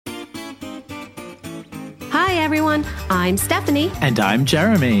Hi, everyone. I'm Stephanie. And I'm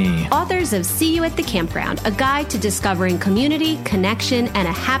Jeremy. Authors of See You at the Campground, a guide to discovering community, connection, and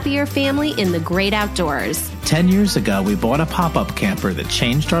a happier family in the great outdoors. 10 years ago, we bought a pop-up camper that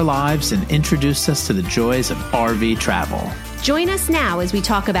changed our lives and introduced us to the joys of RV travel. Join us now as we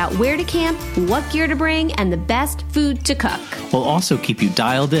talk about where to camp, what gear to bring, and the best food to cook. We'll also keep you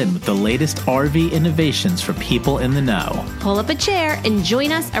dialed in with the latest RV innovations for people in the know. Pull up a chair and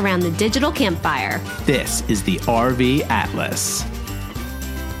join us around the digital campfire. This is the RV Atlas.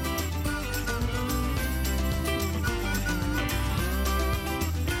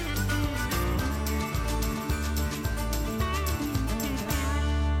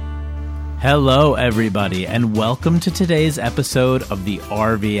 Hello, everybody, and welcome to today's episode of the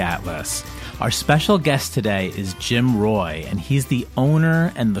RV Atlas. Our special guest today is Jim Roy, and he's the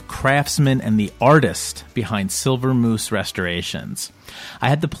owner and the craftsman and the artist behind Silver Moose Restorations. I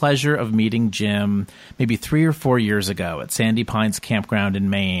had the pleasure of meeting Jim maybe 3 or 4 years ago at Sandy Pines Campground in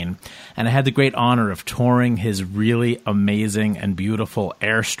Maine, and I had the great honor of touring his really amazing and beautiful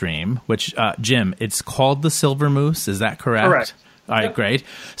Airstream, which, Jim, it's called the Silver Moose, is that correct? Correct. All right, great.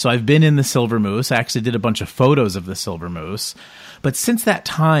 So I've been in the Silver Moose. I actually did a bunch of photos of the Silver Moose. But since that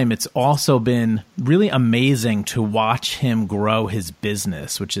time, it's also been really amazing to watch him grow his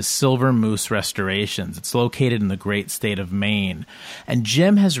business, which is Silver Moose Restorations. It's located in the great state of Maine. And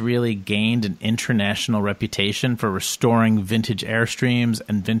Jim has really gained an international reputation for restoring vintage Airstreams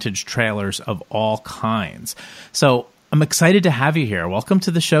and vintage trailers of all kinds. So I'm excited to have you here. Welcome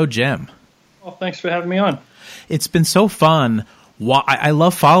to the show, Jim. Well, thanks for having me on. It's been so fun. I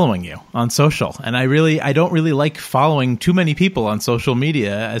love following you on social, and I don't really like following too many people on social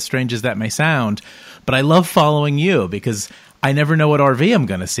media, as strange as that may sound, but I love following you because I never know what RV I'm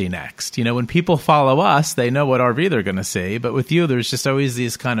going to see next. You know, when people follow us, they know what RV they're going to see, but with you, there's just always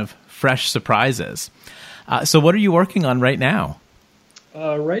these kind of fresh surprises. So what are you working on right now?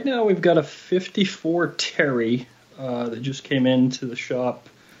 Right now, we've got a 54 Terry that just came into the shop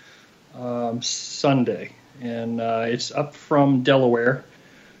Sunday. And it's up from Delaware,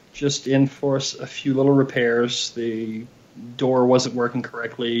 just in for a few little repairs. The door wasn't working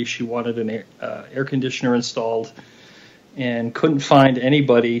correctly. She wanted an air conditioner installed and couldn't find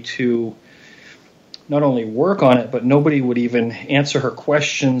anybody to not only work on it, but nobody would even answer her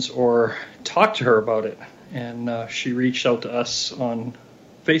questions or talk to her about it. And she reached out to us on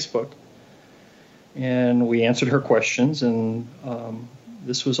Facebook, and we answered her questions, and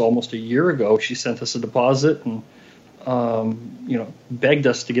this was almost a year ago. She sent us a deposit and, begged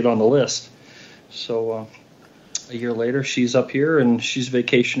us to get on the list. So a year later, she's up here and she's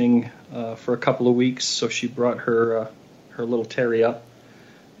vacationing for a couple of weeks. So she brought her little Terry up,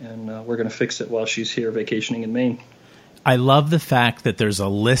 and we're going to fix it while she's here vacationing in Maine. I love the fact that there's a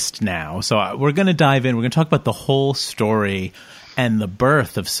list now. So we're going to dive in. We're going to talk about the whole story and the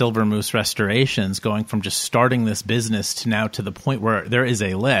birth of Silver Moose Restorations, going from just starting this business to now to the point where there is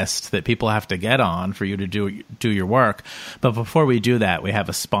a list that people have to get on for you to do your work. But before we do that, we have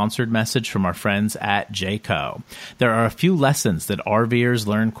a sponsored message from our friends at Jayco. There are a few lessons that RVers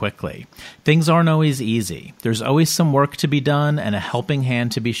learn quickly. Things aren't always easy. There's always some work to be done and a helping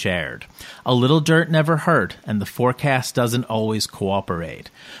hand to be shared. A little dirt never hurt, and the forecast doesn't always cooperate.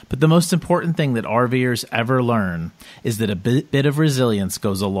 But the most important thing that RVers ever learn is that a bit of resilience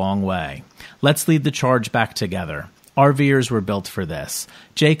goes a long way. Let's lead the charge back together. RVers were built for this.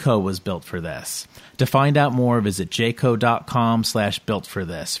 Jayco was built for this. To find out more, visit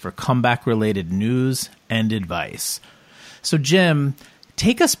jayco.com/built-for-this for comeback-related news and advice. So, Jim,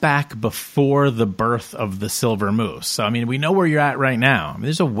 take us back before the birth of the Silver Moose. I mean, we know where you're at right now. I mean,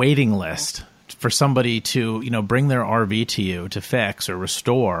 there's a waiting list for somebody to, bring their RV to you to fix or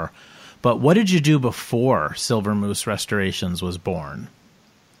restore. But what did you do before Silver Moose Restorations was born?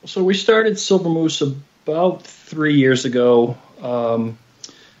 So we started Silver Moose about 3 years ago. And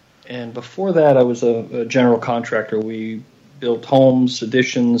before that, I was a general contractor. We built homes,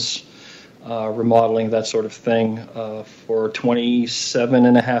 additions, remodeling, that sort of thing, for 27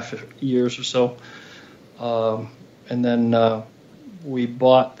 and a half years or so. And then we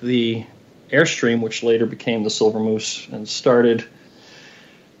bought the Airstream, which later became the Silver Moose, and started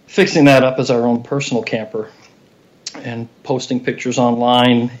fixing that up as our own personal camper and posting pictures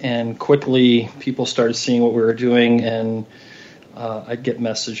online. And quickly, people started seeing what we were doing, and I'd get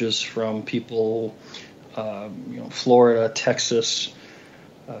messages from people, Florida, Texas,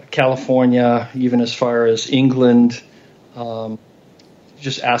 California, even as far as England,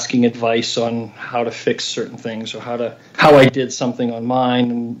 just asking advice on how to fix certain things, or how I did something on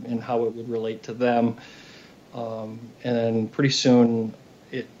mine and how it would relate to them. And then pretty soon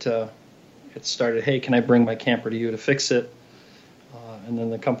it it started, hey, can I bring my camper to you to fix it? And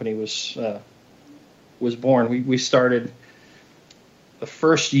then the company was born. We started, the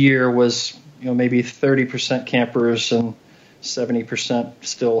first year was maybe 30% campers and 70%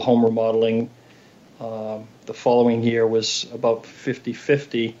 still home remodeling. The following year was about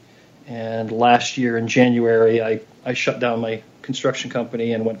 50-50. And last year in January, I shut down my construction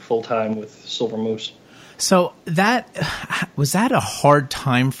company and went full-time with Silver Moose. So was that a hard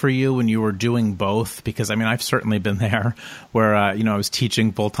time for you when you were doing both? Because, I mean, I've certainly been there where, I was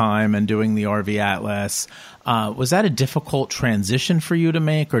teaching full-time and doing the RV Atlas. Was that a difficult transition for you to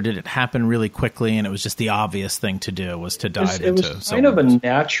make, or did it happen really quickly and it was just the obvious thing to do was to dive into it? It was kind of a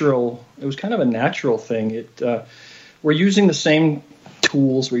natural thing. We're using the same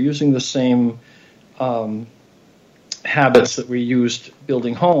tools. We're using the same habits that we used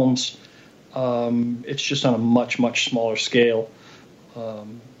building homes. It's just on a much, much smaller scale.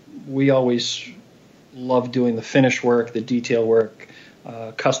 We always love doing the finish work, the detail work,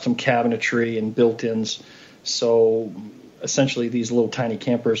 custom cabinetry and built-ins. So essentially these little tiny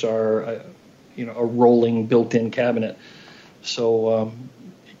campers are, a rolling built-in cabinet. So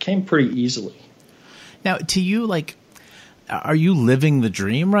it came pretty easily. Now, to you, are you living the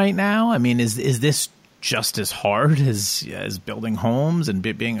dream right now? I mean, is this just as hard as building homes and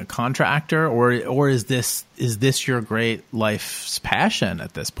being a contractor, or is this your great life's passion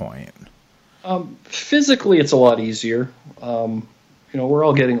at this point? Physically, it's a lot easier. We're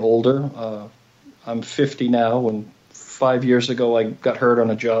all getting older. I'm 50 now, and 5 years ago I got hurt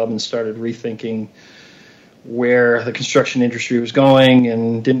on a job and started rethinking where the construction industry was going,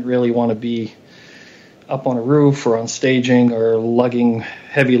 and didn't really want to be up on a roof or on staging or lugging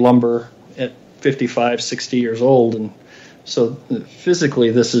heavy lumber at 55, 60 years old. And so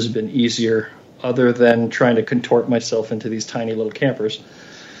physically this has been easier, other than trying to contort myself into these tiny little campers.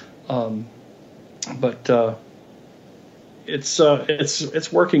 But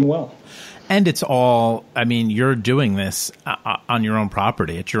it's working well. And it's all, I mean, you're doing this on your own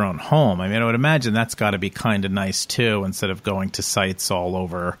property, at your own home. I mean, I would imagine that's got to be kind of nice too, instead of going to sites all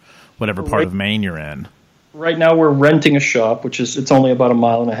over whatever part of Maine you're in. Right now we're renting a shop, it's only about 1.5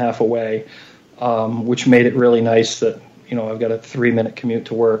 miles away. Which made it really nice that, I've got a 3-minute commute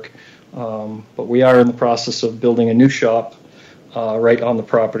to work. But we are in the process of building a new shop right on the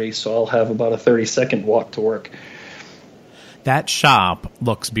property, so I'll have about a 30-second walk to work. That shop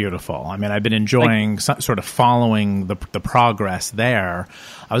looks beautiful. I mean, I've been enjoying sort of following the progress there.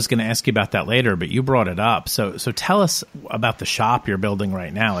 I was going to ask you about that later, but you brought it up. So tell us about the shop you're building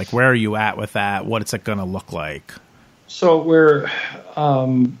right now. Where are you at with that? What is it going to look like? So we're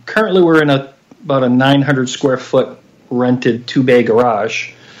currently in about a 900 square foot rented 2-bay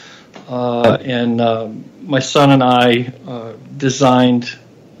garage. And my son and I designed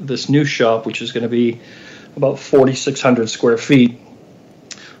this new shop, which is going to be about 4,600 square feet.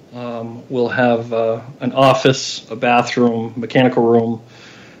 We'll have an office, a bathroom, mechanical room,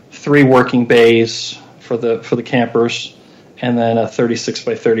 3 working bays for the campers, and then a 36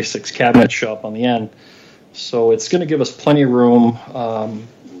 by 36 cabinet shop on the end. So it's going to give us plenty of room.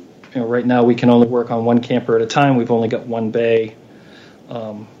 Right now we can only work on 1 camper at a time. We've only got 1 bay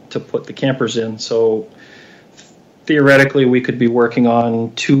to put the campers in. So theoretically, we could be working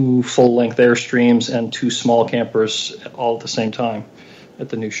on 2 full-length Airstreams and 2 small campers all at the same time at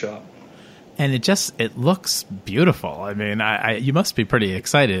the new shop. And it looks beautiful. I mean, you must be pretty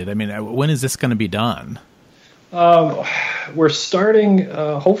excited. I mean, when is this going to be done? We're starting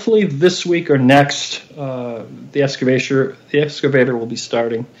hopefully this week or next. The excavator will be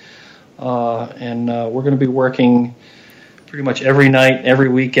starting, and we're going to be working pretty much every night, every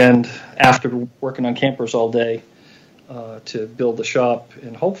weekend after working on campers all day to build the shop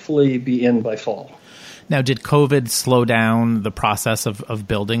and hopefully be in by fall. Now, did COVID slow down the process of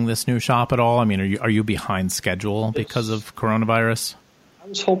building this new shop at all? I mean, are you behind schedule because of coronavirus? I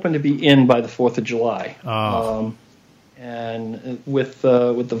was hoping to be in by the 4th of July. Oh. And with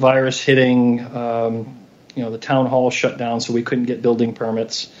the virus hitting, the town hall shut down, so we couldn't get building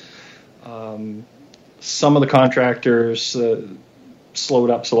permits. Some of the contractors slowed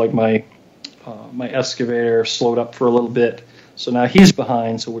up, so like my excavator slowed up for a little bit. So now he's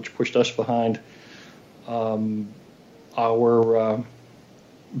behind, which pushed us behind. Our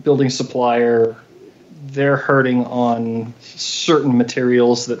building supplier, they're hurting on certain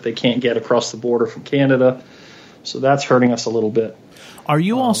materials that they can't get across the border from Canada, so that's hurting us a little bit. Are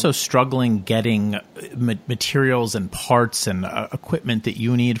you also struggling getting materials and parts and equipment that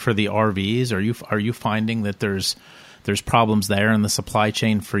you need for the RVs? Are you finding that there's problems there in the supply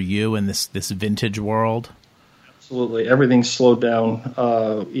chain for you in this vintage world? Absolutely. Everything's slowed down.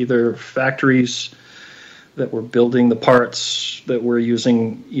 Either factories that were building the parts that we're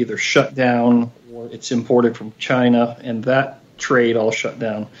using either shut down or it's imported from China, and that trade all shut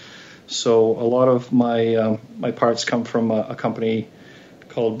down. So a lot of my parts come from a company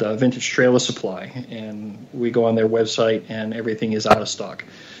called Vintage Trailer Supply, and we go on their website and everything is out of stock.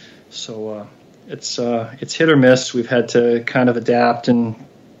 So it's hit or miss. We've had to kind of adapt and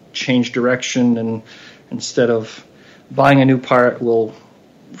change direction, and instead of buying a new part, we'll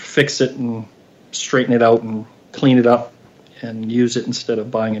fix it and straighten it out and clean it up and use it instead of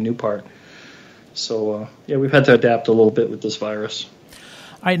buying a new part. So we've had to adapt a little bit with this virus.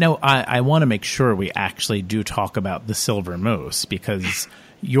 I know. I want to make sure we actually do talk about the Silver Moose, because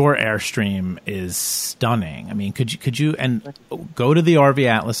your Airstream is stunning. I mean, could you and go to the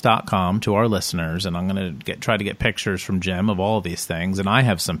RVAtlas.com to our listeners, and I'm going to try to get pictures from Jim of all of these things, and I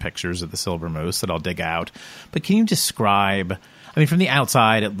have some pictures of the Silver Moose that I'll dig out. But can you describe? I mean, from the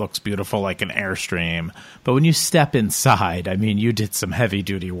outside, it looks beautiful like an Airstream, but when you step inside, I mean, you did some heavy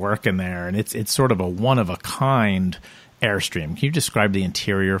duty work in there, and it's sort of a one of a kind Airstream. Can you describe the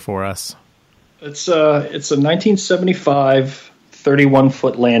interior for us? It's a 1975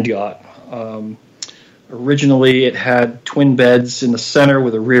 31-foot land yacht. Originally, it had twin beds in the center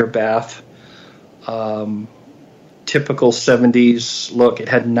with a rear bath. Typical 70s look. It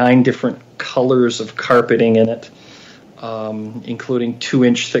had 9 different colors of carpeting in it, including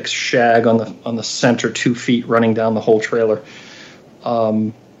 2-inch thick shag on the center, 2 feet running down the whole trailer.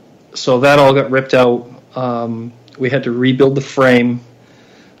 So that all got ripped out. We had to rebuild the frame.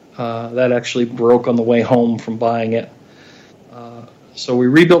 That actually broke on the way home from buying it. So we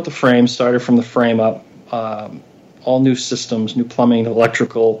rebuilt the frame, started from the frame up, all new systems, new plumbing,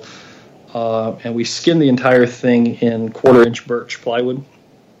 electrical, and we skinned the entire thing in 1/4-inch birch plywood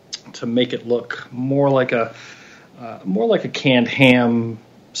to make it look more like a canned ham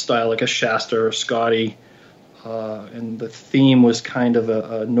style, like a Shasta or Scotty. And the theme was kind of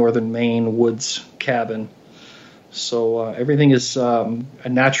a northern Maine woods cabin. So everything is a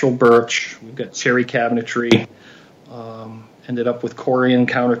natural birch. We've got cherry cabinetry. Ended up with Corian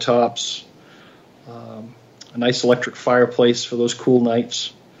countertops. A nice electric fireplace for those cool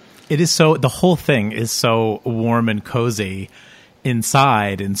nights. It is so. The whole thing is so warm and cozy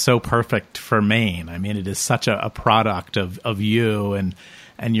inside, and so perfect for Maine. I mean, it is such a product of you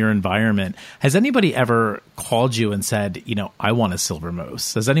and your environment. Has anybody ever called you and said, I want a Silver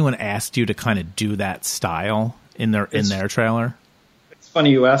Moose? Has anyone asked you to kind of do that style in their trailer? It's funny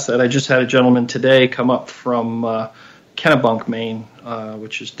you asked that. I just had a gentleman today come up from Kennebunk, Maine,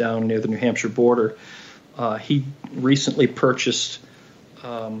 which is down near the New Hampshire border. He recently purchased,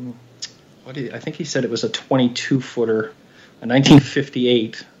 I think he said it was a 22-footer, a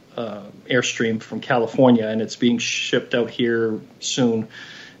 1958 Airstream from California, and it's being shipped out here soon.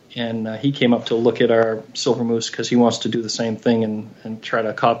 And he came up to look at our Silver Moose because he wants to do the same thing and try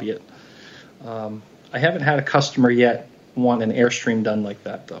to copy it. I haven't had a customer yet want an Airstream done like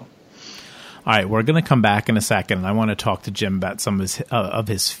that, though. All right, we're going to come back in a second, and I want to talk to Jim about some of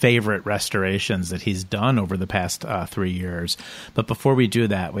his favorite restorations that he's done over the past 3 years. But before we do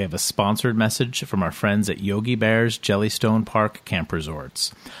that, we have a sponsored message from our friends at Yogi Bear's Jellystone Park Camp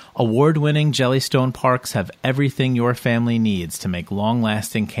Resorts. Award-winning Jellystone Parks have everything your family needs to make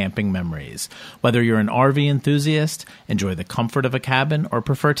long-lasting camping memories. Whether you're an RV enthusiast, enjoy the comfort of a cabin, or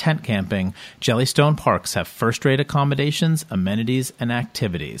prefer tent camping, Jellystone Parks have first-rate accommodations, amenities, and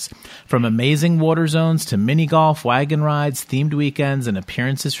activities. From amazing water zones to mini golf, wagon rides, themed weekends, and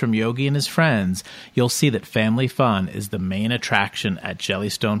appearances from Yogi and his friends, you'll see that family fun is the main attraction at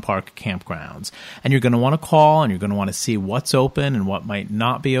Jellystone Park Campgrounds. And you're going to want to call, and you're going to want to see what's open and what might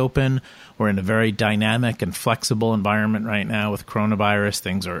not be open. We're in a very dynamic and flexible environment right now with coronavirus.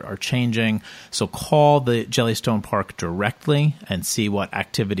 Things are changing. So call the Jellystone Park directly and see what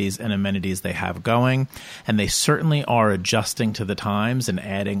activities and amenities they have going. And they certainly are adjusting to the times and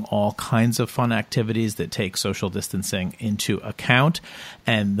adding all kinds of fun activities that take social distancing into account.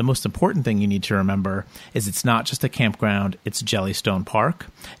 And the most important thing you need to remember is it's not just a campground, it's Jellystone Park.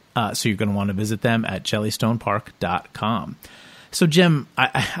 So you're going to want to visit them at jellystonepark.com. So, Jim,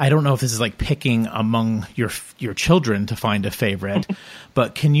 I don't know if this is like picking among your children to find a favorite,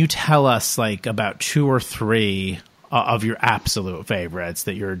 but can you tell us like about 2 or 3 of your absolute favorites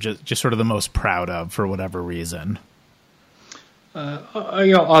that you're just sort of the most proud of for whatever reason?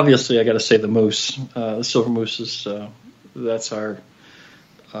 Obviously, I got to say the Moose. The Silver Moose is that's our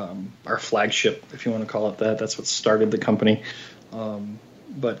flagship, if you want to call it that. That's what started the company.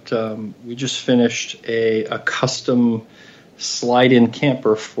 But we just finished a custom slide-in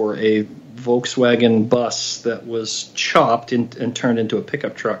camper for a Volkswagen bus that was chopped and turned into a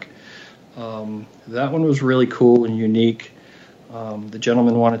pickup truck. That one was really cool and unique. The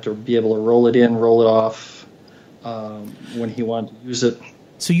gentleman wanted to be able to roll it in, roll it off when he wanted to use it.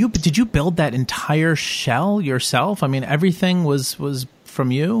 So did you build that entire shell yourself? I mean, everything was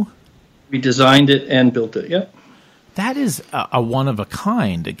from you? We designed it and built it, yep. That is a one of a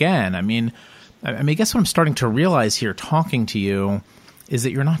kind. Again, I mean, I guess what I'm starting to realize here talking to you is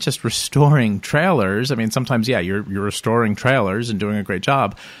that you're not just restoring trailers. I mean, sometimes, yeah, you're restoring trailers and doing a great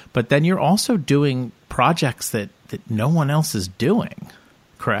job, but then you're also doing projects that no one else is doing,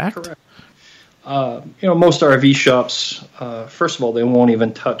 correct? Correct. Most RV shops, first of all, they won't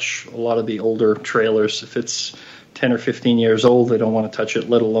even touch a lot of the older trailers. If it's 10 or 15 years old, they don't want to touch it,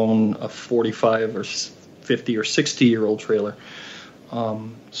 let alone a 45 or 50 or 60-year-old trailer.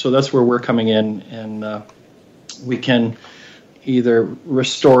 So that's where we're coming in, and we can either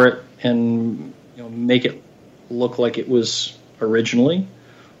restore it and make it look like it was originally,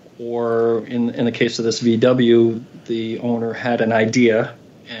 or in the case of this VW, the owner had an idea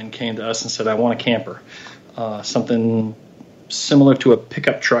and came to us and said, I want a camper, something similar to a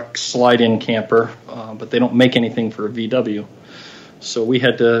pickup truck slide-in camper, but they don't make anything for a VW. So we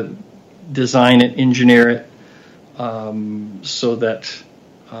had to design it, engineer it, so that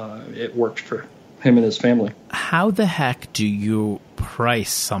it worked for him and his family. How the heck do you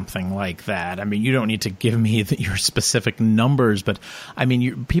price something like that? I mean, you don't need to give me your specific numbers, but I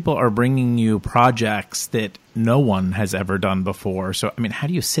mean, people are bringing you projects that no one has ever done before. So, I mean, how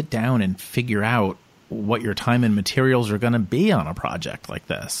do you sit down and figure out what your time and materials are going to be on a project like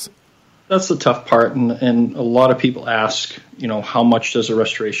this? That's the tough part, and a lot of people ask, how much does a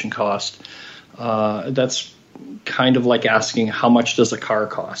restoration cost? That's kind of like asking how much does a car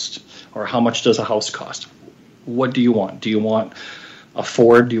cost or how much does a house cost. What do you want? Do you want a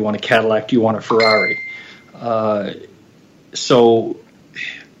Ford? Do you want a Cadillac? Do you want a Ferrari? So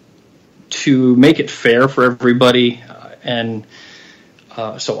to make it fair for everybody, and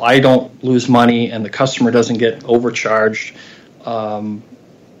so I don't lose money and the customer doesn't get overcharged,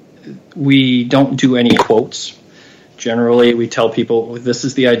 we don't do any quotes. Generally, we tell people, this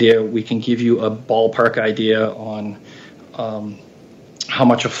is the idea. We can give you a ballpark idea on how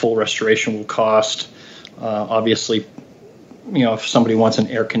much a full restoration will cost. Obviously, if somebody wants an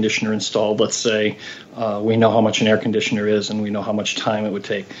air conditioner installed, let's say, we know how much an air conditioner is and we know how much time it would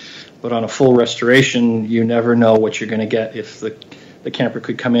take. But on a full restoration, you never know what you're going to get. If the camper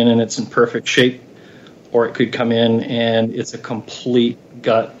could come in and it's in perfect shape, or it could come in and it's a complete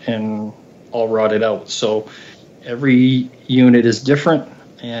gut and all rotted out. So every unit is different,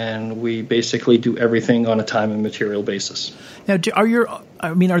 and we basically do everything on a time and material basis. Now,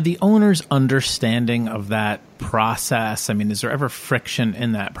 are the owners understanding of that process? I mean, is there ever friction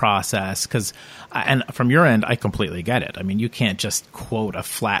in that process? And from your end, I completely get it. I mean, you can't just quote a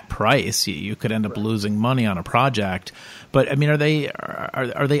flat price. You could end up losing money on a project. But I mean,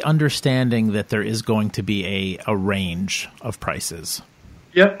 are they understanding that there is going to be a range of prices?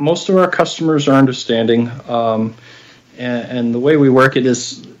 Yeah, most of our customers are understanding, and the way we work it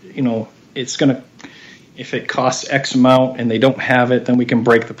is, it's going to, if it costs X amount and they don't have it, then we can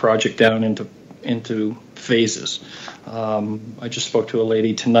break the project down into phases. I just spoke to a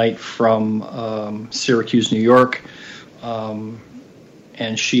lady tonight from Syracuse, New York,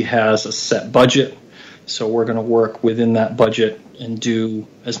 and she has a set budget, so we're going to work within that budget and do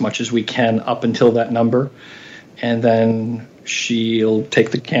as much as we can up until that number, and then she'll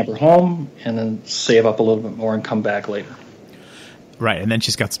take the camper home and then save up a little bit more and come back later. Right, and then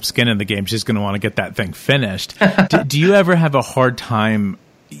she's got some skin in the game. She's going to want to get that thing finished. Do you ever have a hard time,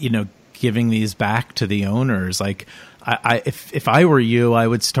 giving these back to the owners? Like, if I were you, I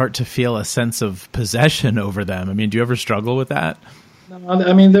would start to feel a sense of possession over them. I mean, do you ever struggle with that? No,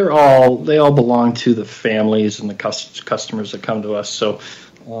 I mean, they all belong to the families and the customers that come to us. So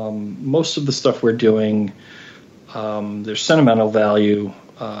most of the stuff we're doing, there's sentimental value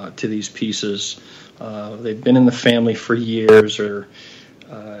to these pieces. They've been in the family for years, or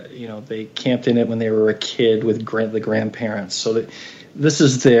they camped in it when they were a kid with the grandparents. So this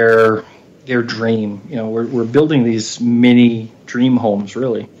is their dream. We're building these mini dream homes,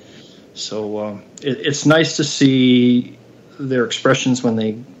 really. So it's nice to see their expressions when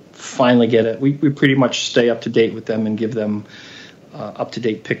they finally get it. We pretty much stay up to date with them and give them up to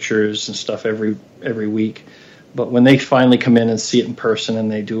date pictures and stuff every week. But when they finally come in and see it in person and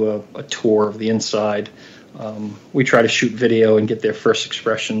they do a tour of the inside, we try to shoot video and get their first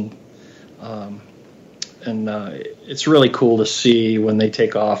expression. And it's really cool to see when they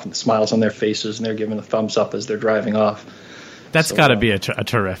take off and the smiles on their faces and they're giving a thumbs up as they're driving off. That's got to be a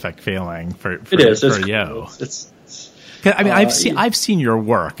terrific feeling for it is. For you. I mean, I've seen your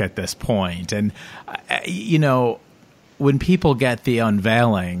work at this point, and you know, when people get the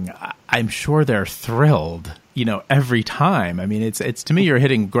unveiling, I'm sure they're thrilled. You know, every time. I mean, it's to me, you're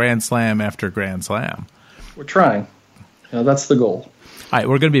hitting grand slam after grand slam. We're trying. That's the goal. All right,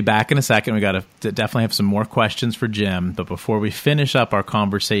 we're going to be back in a second. We got to definitely have some more questions for Jim. But before we finish up our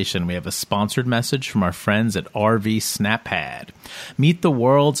conversation, we have a sponsored message from our friends at RV Snap Pad. Meet the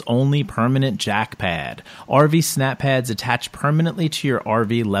world's only permanent jack pad. RV Snap Pads attach permanently to your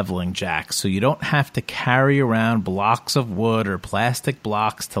RV leveling jack, so you don't have to carry around blocks of wood or plastic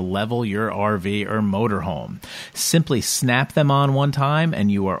blocks to level your RV or motorhome. Simply snap them on one time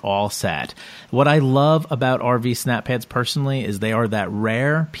and you are all set. What I love about RV Snap Pads personally is they are that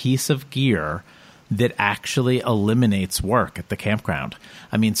rare piece of gear that actually eliminates work at the campground.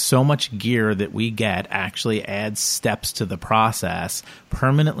 I mean, so much gear that we get actually adds steps to the process.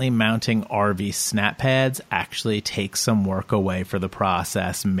 Permanently mounting RV snap pads actually takes some work away for the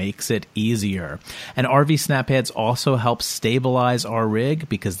process, makes it easier. And RV snap pads also help stabilize our rig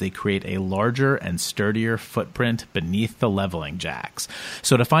because they create a larger and sturdier footprint beneath the leveling jacks.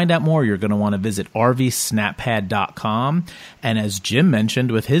 So to find out more, you're going to want to visit rvsnappad.com. And as Jim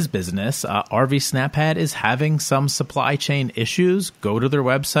mentioned with his business, RV Snap Pad is having some supply chain issues. Go to their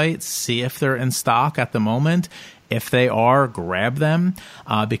website, see if they're in stock at the moment. If they are, grab them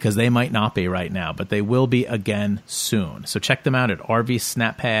because they might not be right now, but they will be again soon. So check them out at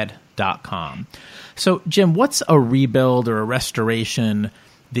rvsnappad.com. So Jim, what's a rebuild or a restoration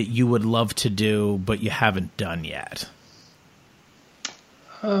that you would love to do but you haven't done yet?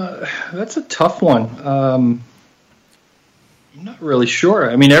 That's a tough one. I'm not really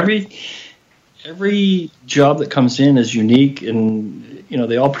sure. I mean, every job that comes in is unique, and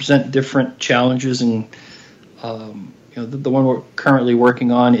they all present different challenges. And the one we're currently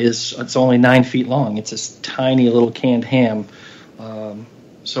working on it's only 9 feet long. It's this tiny little canned ham.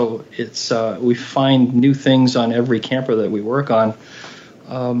 So it's we find new things on every camper that we work on.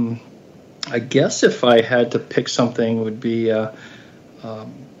 I guess if I had to pick something, it would be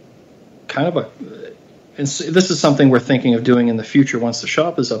kind of a. And this is something we're thinking of doing in the future once the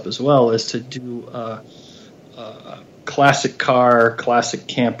shop is up as well, is to do a classic car, classic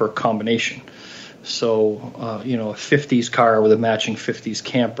camper combination. So, a 50s car with a matching 50s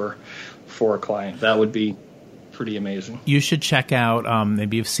camper for a client. That would be pretty amazing. You should check out,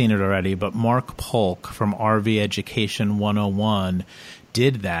 maybe you've seen it already, but Mark Polk from RV Education 101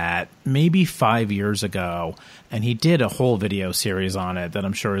 did that maybe 5 years ago, and he did a whole video series on it that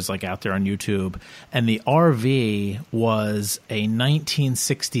I'm sure is out there on YouTube. And the RV was a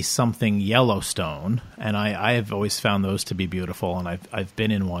 1960-something Yellowstone, and I have always found those to be beautiful, and I've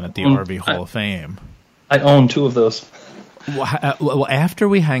been in one at the RV Hall of Fame. I own 2 of those. Well, after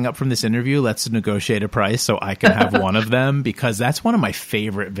we hang up from this interview, let's negotiate a price so I can have one of them, because that's one of my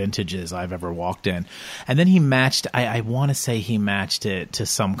favorite vintages I've ever walked in. And then he matched, I want to say he matched it to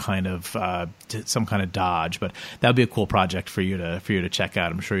some kind of Dodge, but that would be a cool project for you to check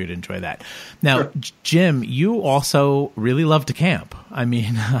out. I'm sure you'd enjoy that. Now, sure. Jim, you also really love to camp. I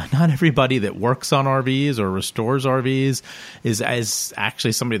mean, not everybody that works on RVs or restores RVs is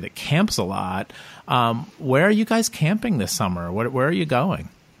actually somebody that camps a lot. Where are you guys camping this summer? Where are you going?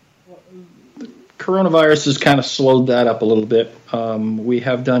 The coronavirus has kind of slowed that up a little bit. We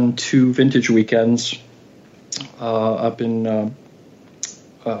have done 2 vintage weekends up in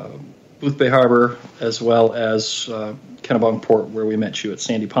Booth Bay Harbor, as well as Kennebunk where we met you at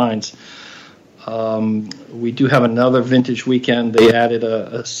Sandy Pines. We do have another vintage weekend. They added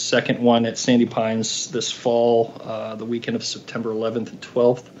a second one at Sandy Pines this fall, the weekend of September 11th and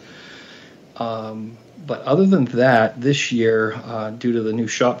 12th. But other than that, this year, due to the new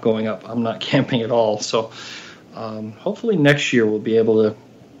shop going up, I'm not camping at all. So hopefully next year we'll be able to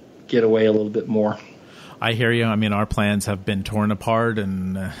get away a little bit more. I hear you. I mean, our plans have been torn apart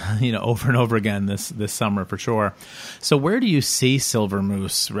and, over and over again this summer for sure. So where do you see Silver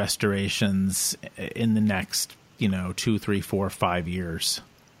Moose restorations in the next, 2, 3, 4, 5 years?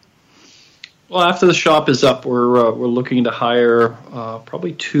 Well, after the shop is up, we're looking to hire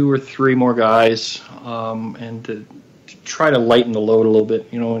probably 2 or 3 more guys and to try to lighten the load a little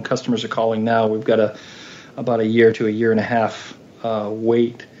bit. When customers are calling now, we've got about a year to a year and a half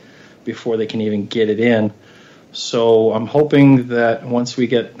wait before they can even get it in. So I'm hoping that once we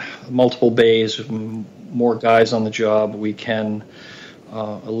get multiple bays, more guys on the job, we can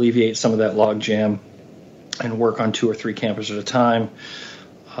alleviate some of that log jam and work on 2 or 3 campers at a time.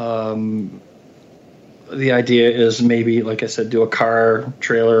 The idea is maybe, like I said, do a car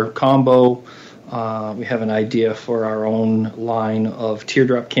trailer combo, We have an idea for our own line of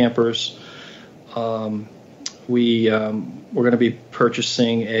teardrop campers. We're going to be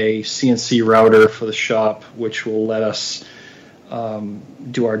purchasing a CNC router for the shop, which will let us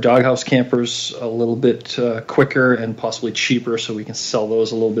do our doghouse campers a little bit quicker and possibly cheaper, so we can sell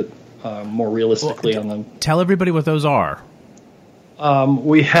those a little bit more realistically on them. Tell everybody what those are.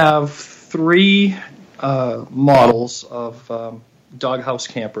 We have 3 models of doghouse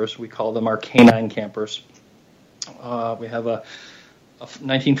campers. We call them our canine campers. We have a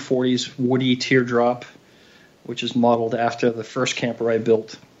 1940s Woody teardrop, which is modeled after the first camper I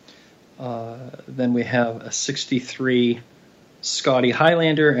built. Then we have a 63 Scotty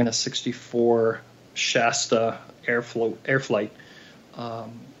Highlander and a 64 Shasta Airflight.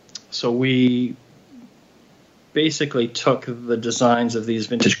 So we basically took the designs of these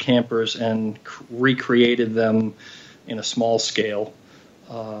vintage campers and recreated them in a small scale,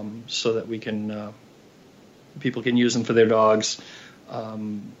 so that we can people can use them for their dogs.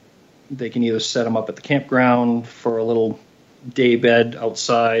 They can either set them up at the campground for a little day bed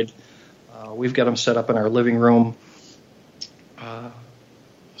outside. We've got them set up in our living room.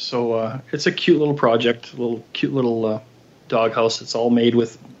 So it's a cute little project, cute little doghouse. It's all made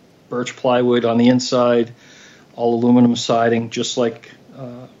with birch plywood on the inside, all aluminum siding, just like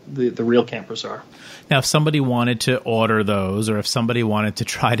the real campers are. Now, if somebody wanted to order those, or if somebody wanted to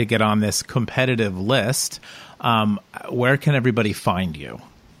try to get on this competitive list, where can everybody find you?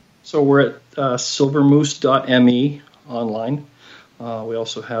 So we're at silvermoose.me online. We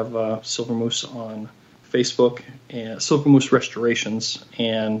also have Silver Moose on Facebook, and Silver Moose Restorations,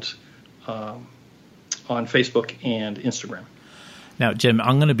 and on Facebook and Instagram. Now, Jim,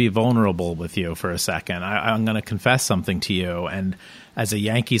 I'm going to be vulnerable with you for a second. I'm going to confess something to you. And as a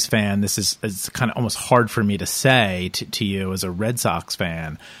Yankees fan, this is kind of almost hard for me to say to you as a Red Sox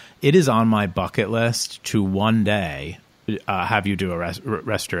fan. It is on my bucket list to one day have you do a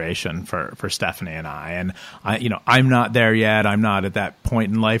restoration for Stephanie and I. And I'm not there yet. I'm not at that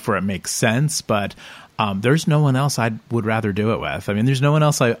point in life where it makes sense, but there's no one else I would rather do it with. I mean, there's no one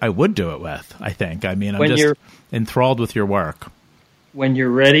else I would do it with, I think. I mean, I'm just enthralled with your work. When you're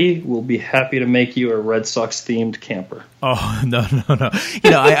ready, we'll be happy to make you a Red Sox-themed camper. Oh, no.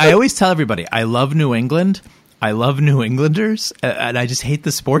 I always tell everybody, I love New England. I love New Englanders, and I just hate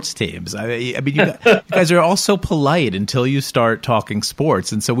the sports teams. I mean, you guys are all so polite until you start talking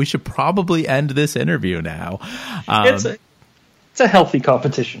sports, and so we should probably end this interview now. It's a healthy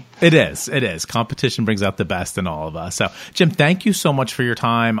competition. It is. Competition brings out the best in all of us. So, Jim, thank you so much for your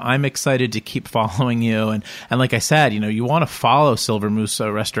time. I'm excited to keep following you. And like I said, you want to follow Silver Moose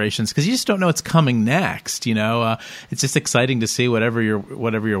Restorations because you just don't know what's coming next. It's just exciting to see whatever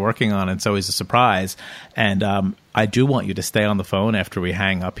you're working on. It's always a surprise. And I do want you to stay on the phone after we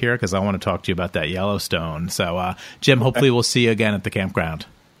hang up here because I want to talk to you about that Yellowstone. So, Jim, hopefully we'll see you again at the campground.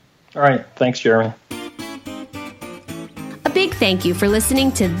 All right. Thanks, Jeremy. A big thank you for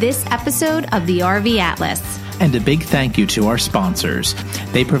listening to this episode of the RV Atlas. And a big thank you to our sponsors.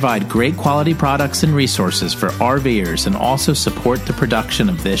 They provide great quality products and resources for RVers and also support the production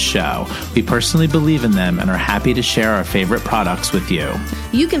of this show. We personally believe in them and are happy to share our favorite products with you.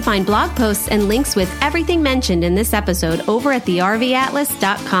 You can find blog posts and links with everything mentioned in this episode over at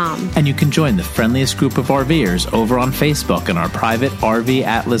thervatlas.com. And you can join the friendliest group of RVers over on Facebook in our private RV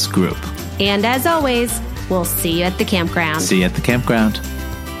Atlas group. And as always, we'll see you at the campground. See you at the campground.